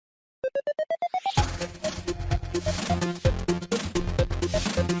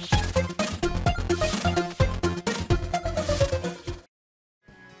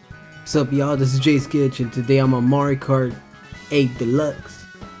What's up, y'all? This is Jayysketch, and today I'm on Mario Kart 8 Deluxe.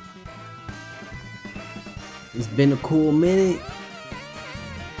 It's been a cool minute,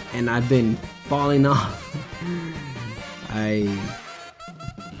 and I've been falling off. I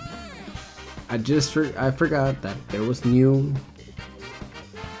forgot that there was new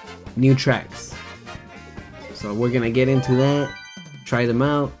tracks, so we're gonna get into that, try them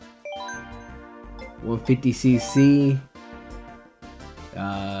out. 150cc.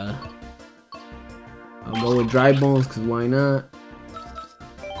 I'll go with dry bones, cause why not?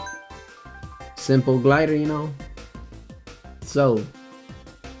 Simple glider, you know. So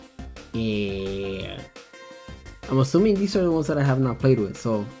yeah, I'm assuming these are the ones that I have not played with.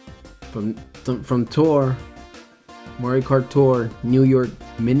 So from Tour, Mario Kart Tour, New York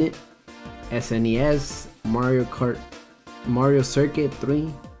Minute, SNES, Mario Circuit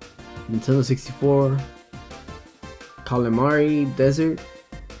 3, Nintendo 64, Calamari Desert,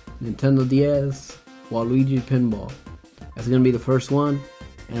 Nintendo DS, Waluigi Pinball. That's gonna be the first one,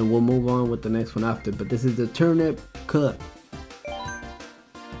 and we'll move on with the next one after. But this is the turnip cut.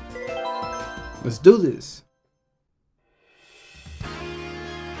 Let's do this.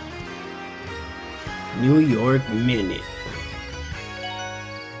 New York Minute.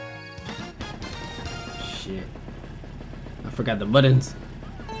 Shit, I forgot the buttons.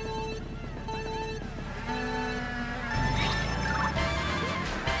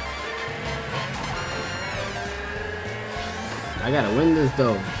 I gotta win this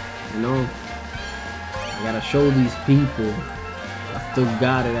though, you know. I gotta show these people I still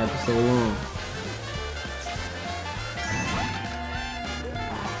got it after so long.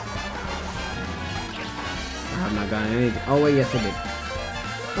 I have not gotten anything. Oh wait, yes I did.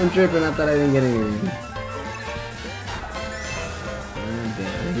 I'm tripping, I thought I didn't get anything. And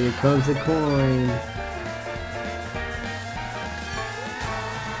there, here comes the coin.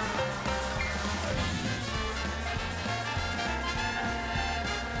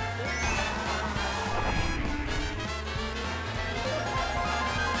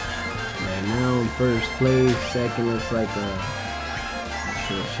 Now in first place, second looks like a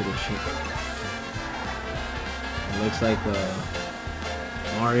shit. It looks like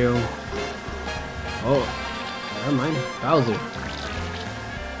Mario. Oh, never mind, Bowser.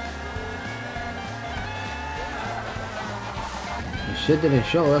 The shit didn't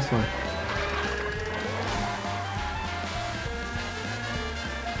show, that's why.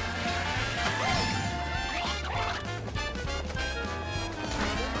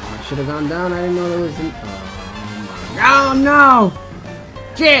 Should have gone down. I didn't know there was an. Oh no!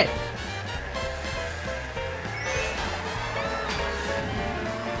 Shit!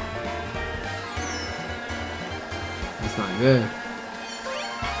 That's not good.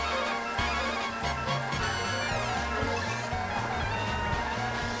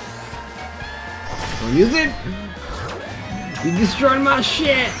 Don't use it! You destroyed my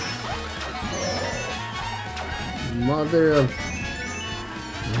shit! Mother of.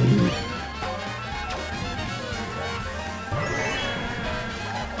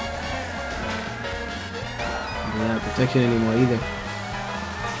 Don't have protection anymore either.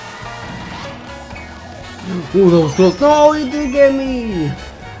 Ooh, that was close. No, you did get me!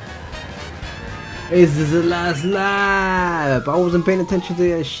 This is the last lap. I wasn't paying attention to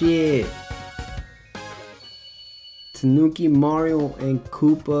that shit. Tanuki, Mario, and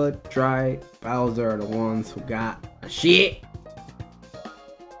Koopa, Dry, Bowser are the ones who got a shit.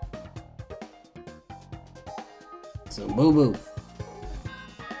 So boo boo.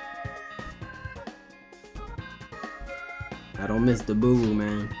 I don't miss the boo boo,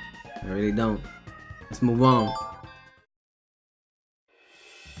 man. I really don't. Let's move on.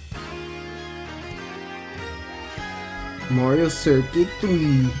 Mario Circuit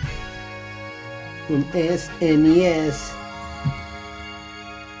 3 from SNES.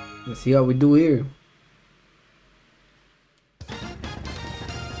 Let's see how we do here.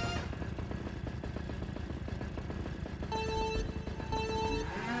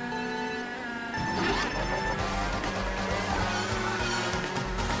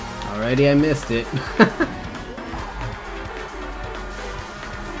 Already I missed it. Let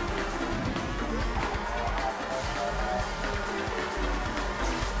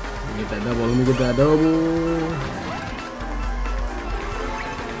me get that double. Let me get that double.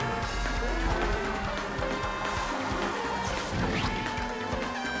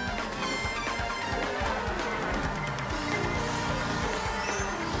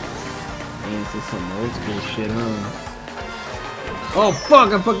 Man, this is some old school shit, huh? Oh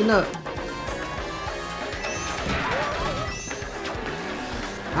fuck, I'm fucking up.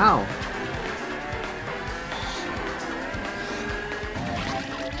 How?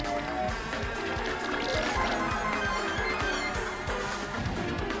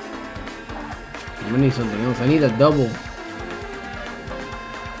 I need something else. I need a double.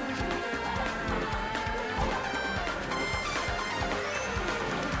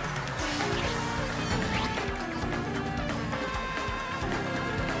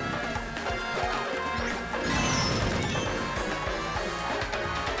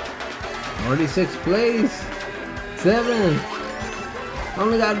 Already 6th place. 7.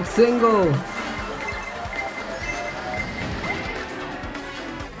 Only got a single.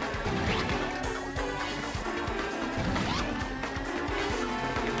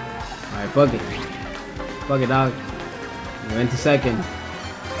 Alright, fuck it. Fuck it, dog. We went to 2nd.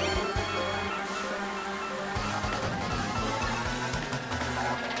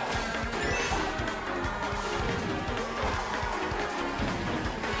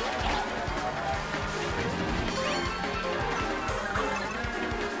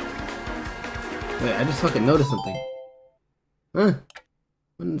 Wait, I just fucking noticed something. Huh?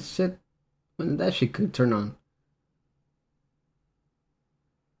 When did that shit could turn on?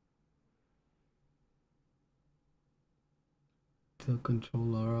 Tilt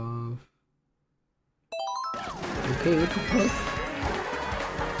controller off. Okay, what the fuck?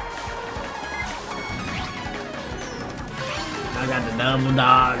 I got the double,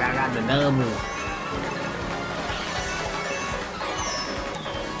 dog. I got the double.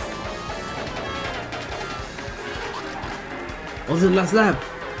 What's the last lap?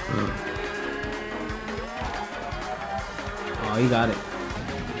 Oh, you got it.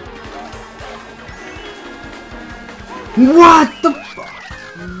 What the fuck?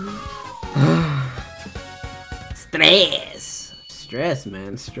 Stress,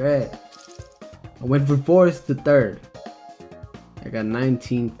 man, stress. I went from 4th to 3rd. I got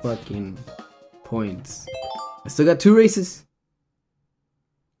 19 fucking points. I still got 2 races.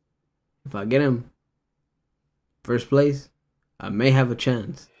 If I get him 1st place, I may have a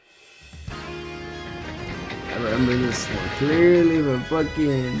chance. I remember this one clearly from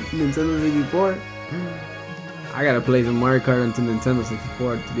fucking Nintendo 64. I gotta play some Mario Kart on Nintendo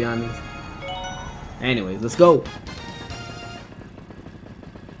 64 to be honest. Anyways, let's go.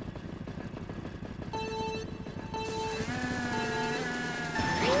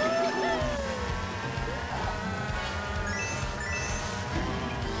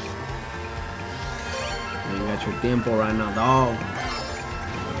 You got your tempo right now, dog.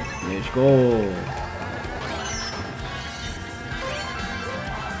 Let's go.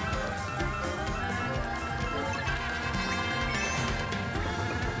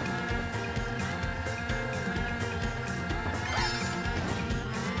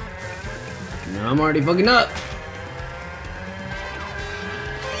 No, I'm already fucking up.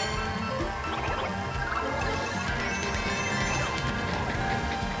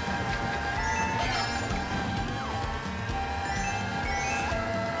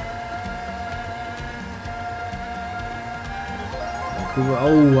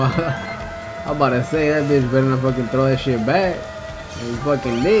 Oh, I'm about to say that bitch better not fucking throw that shit back. And he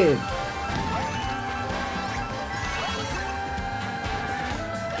fucking did.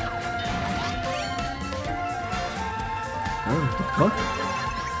 Oh, what the fuck?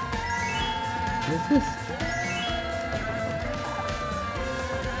 What is this?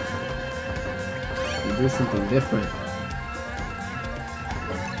 You did something different.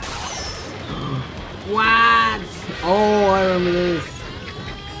 What? Oh, I remember this.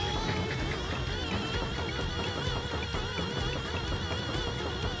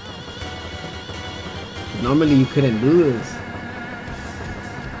 Normally you couldn't do this.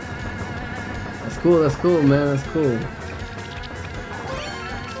 That's cool, man, that's cool.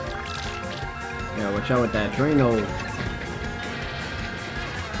 Yeah, watch out with that Drano.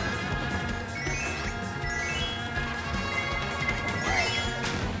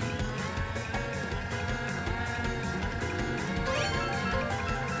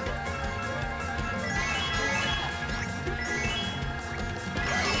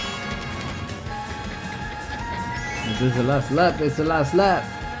 This is the last lap, it's the last lap.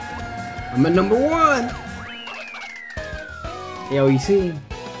 I'm at number 1. Yo, you see?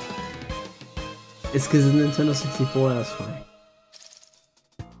 It's because it's Nintendo 64, that's fine.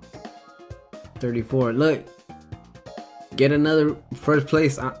 34, look. Get another 1st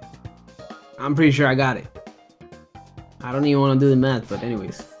place. I'm pretty sure I got it. I don't even want to do the math, but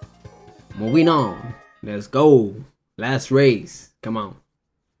anyways. Moving on. Let's go. Last race. Come on.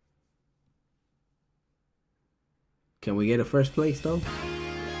 Can we get a 1st place though?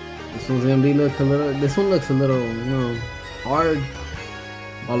 This one's gonna be this one looks a little, you know, hard.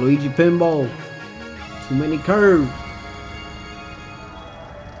 Waluigi pinball. Too many curves.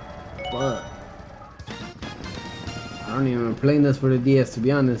 But I don't even remember playing this for the DS to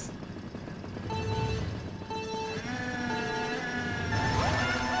be honest.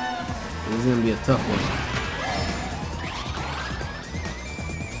 is gonna be a tough one.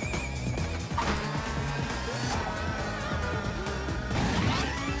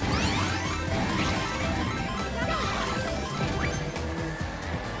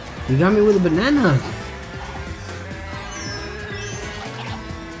 You got me with a banana.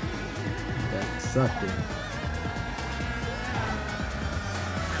 That sucked it.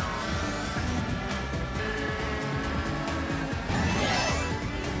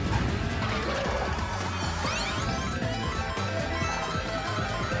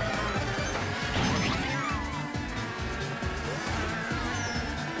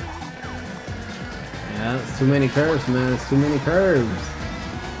 Yeah, it's too many curves, man. It's too many curves.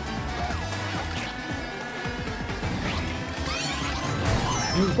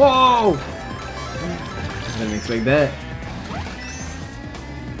 Whoa! Didn't expect that.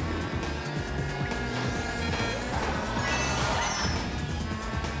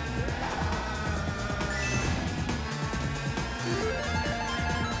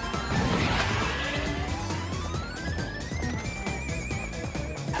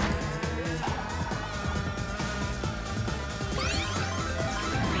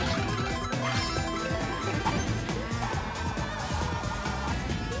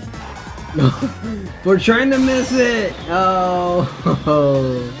 We're trying to miss it! Oh!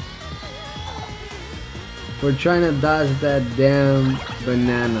 We're trying to dodge that damn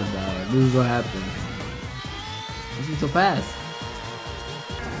banana, dog. This is what happens. This is so fast.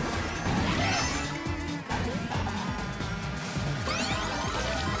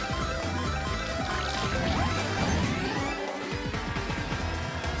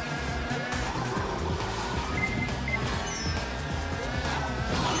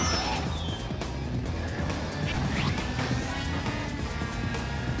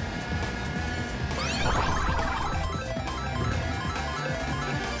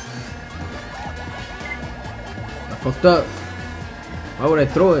 Fucked up. Why would I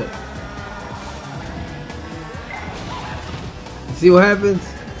throw it? See what happens?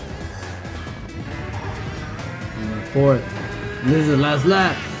 Fourth. And this is the last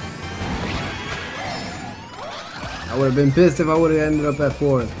lap. I would have been pissed if I would have ended up at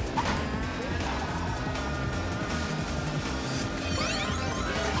fourth.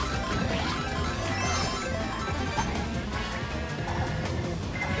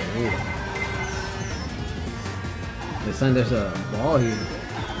 This time there's a ball here.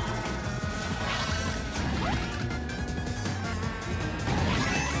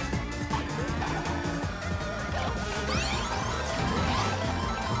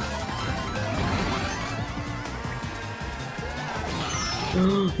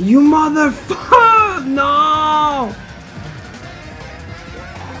 You motherfucker! No!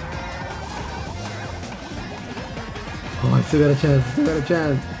 Oh, I still got a chance. I still got a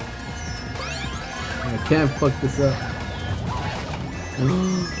chance. I can't fuck this up.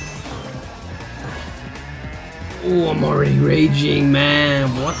 Oh, I'm already raging, man.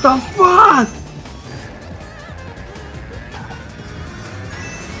 What the fuck?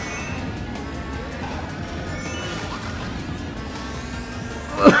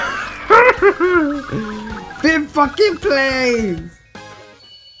 Fifth fucking place.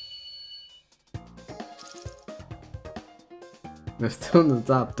 We're still in the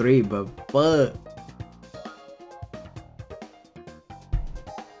top 3, but fuck.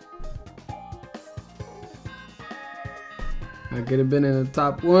 I could have been in the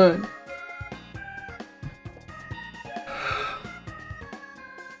top 1.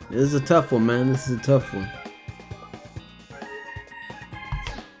 This is a tough one, man. This is a tough one.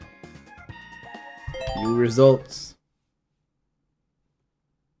 New results.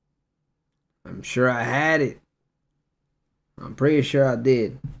 I'm sure I had it. I'm pretty sure I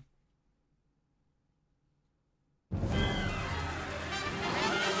did.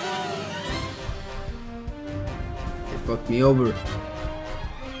 Fucked me over. Look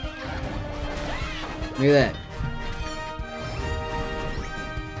at that.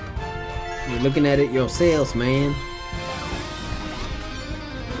 You're looking at it yourselves, man.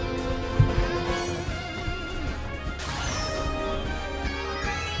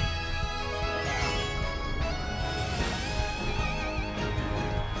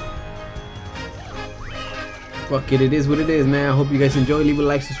 Fuck it, it is what it is, man. I hope you guys enjoy. Leave a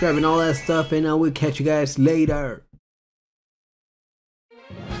like, subscribe, and all that stuff, and I will catch you guys later.